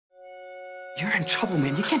You're in trouble,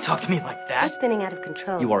 man. You can't talk to me like You're that. spinning out of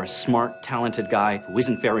control. You are a smart, talented guy who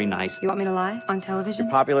isn't very nice. You want me to lie on television?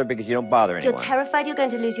 You're popular because you don't bother anyone. You're terrified you're going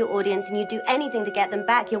to lose your audience and you do anything to get them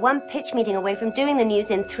back. You're one pitch meeting away from doing the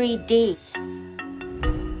news in 3D.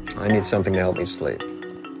 I need something to help me sleep.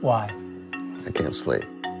 Why? I can't sleep.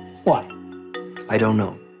 Why? I don't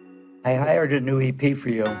know. I hired a new EP for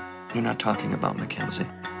you. You're not talking about Mackenzie.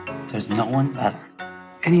 There's no one better.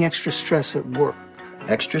 Any extra stress at work?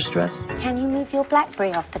 Extra stress? Can you move your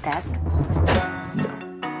BlackBerry off the desk?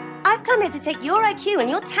 No. I've come here to take your IQ and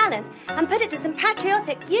your talent and put it to some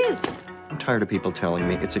patriotic use. I'm tired of people telling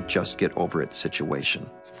me it's a just get over it situation.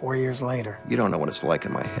 4 years later. You don't know what it's like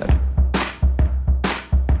in my head.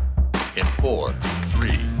 In 4,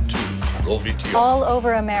 3, 2, roll VTR. All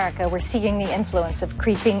over America, we're seeing the influence of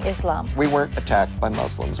creeping Islam. We weren't attacked by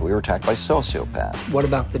Muslims. We were attacked by sociopaths. What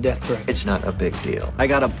about the death threat? It's not a big deal. I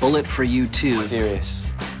got a bullet for you, too. Serious.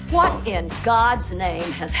 What in God's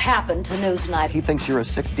name has happened to Newsnight? He thinks you're a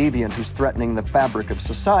sick deviant who's threatening the fabric of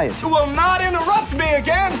society. You will not interrupt me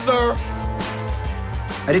again, sir!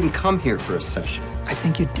 I didn't come here for a session. I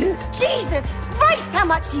think you did. Jesus Christ, how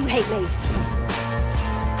much do you hate me?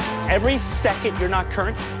 Every second you're not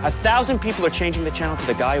current, 1,000 people are changing the channel to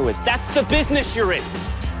the guy who is. That's the business you're in.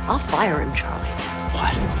 I'll fire him, Charlie.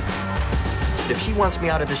 What? If she wants me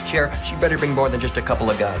out of this chair, she better bring more than just a couple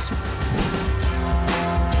of guys.